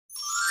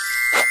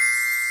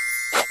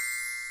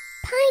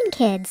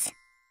PineKids.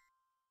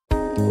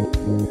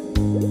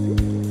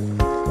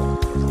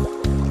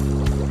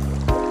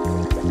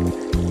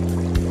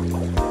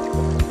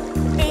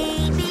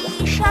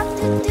 Baby shark,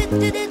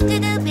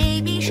 do-do-do-do-do,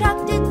 baby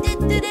shark,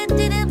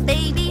 do-do-do-do-do,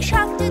 baby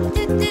shark,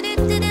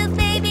 do-do-do-do-do,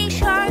 baby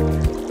shark.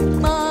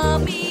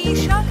 Mommy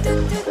shark,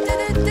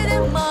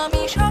 do-do-do-do-do,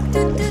 mommy shark,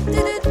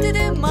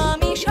 do-do-do-do-do,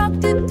 mommy shark,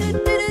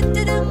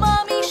 do-do-do-do-do,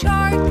 mommy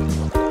shark.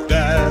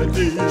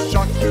 Daddy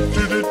shark,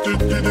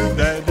 do-do-do-do-do,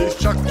 daddy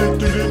shark,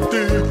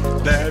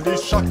 do-do-do-do, daddy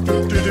shark,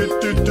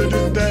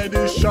 do-do-do-do-do,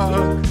 daddy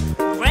shark.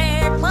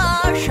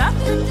 Grandma shark,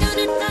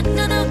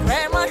 do-do-do-do-do,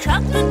 grandma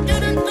shark,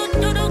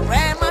 do-do-do-do-do,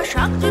 grandma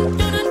shark,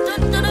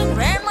 do-do-do-do-do,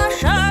 grandma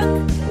shark.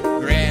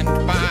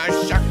 Grandpa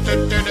shark,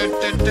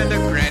 do-do-do-do-do,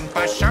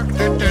 grandpa shark,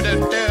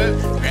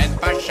 do-do-do-do,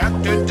 grandpa shark,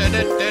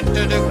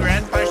 do-do-do-do-do,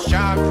 grandpa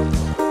shark.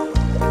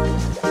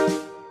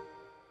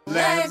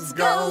 Let's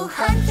go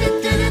hunt,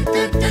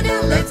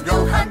 do-do-do-do-do, let's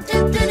go hunt,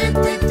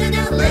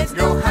 do-do-do-do-do, let's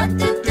go hunt,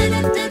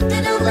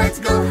 do-do-do-do-do, let's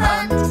go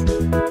hunt.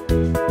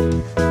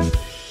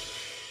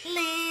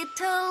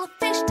 Little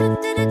fish,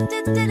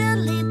 do-do-do-do-do,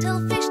 little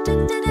fish,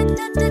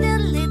 do-do-do-do-do,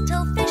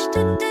 little fish,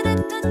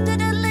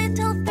 do-do-do-do-do,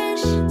 little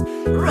fish.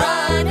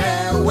 Run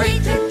away,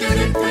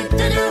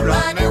 do-do-do-do-do,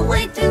 run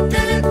away,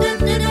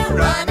 do-do-do-do-do,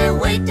 run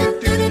away,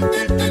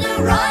 do-do-do-do-do,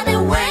 run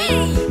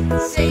away.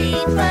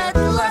 Safe at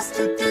last,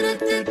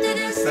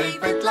 do-do-do-do-do,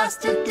 safe at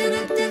last,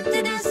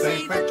 do-do-do-do-do,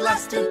 safe at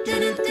last,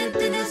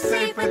 do-do-do-do-do,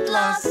 safe at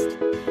last.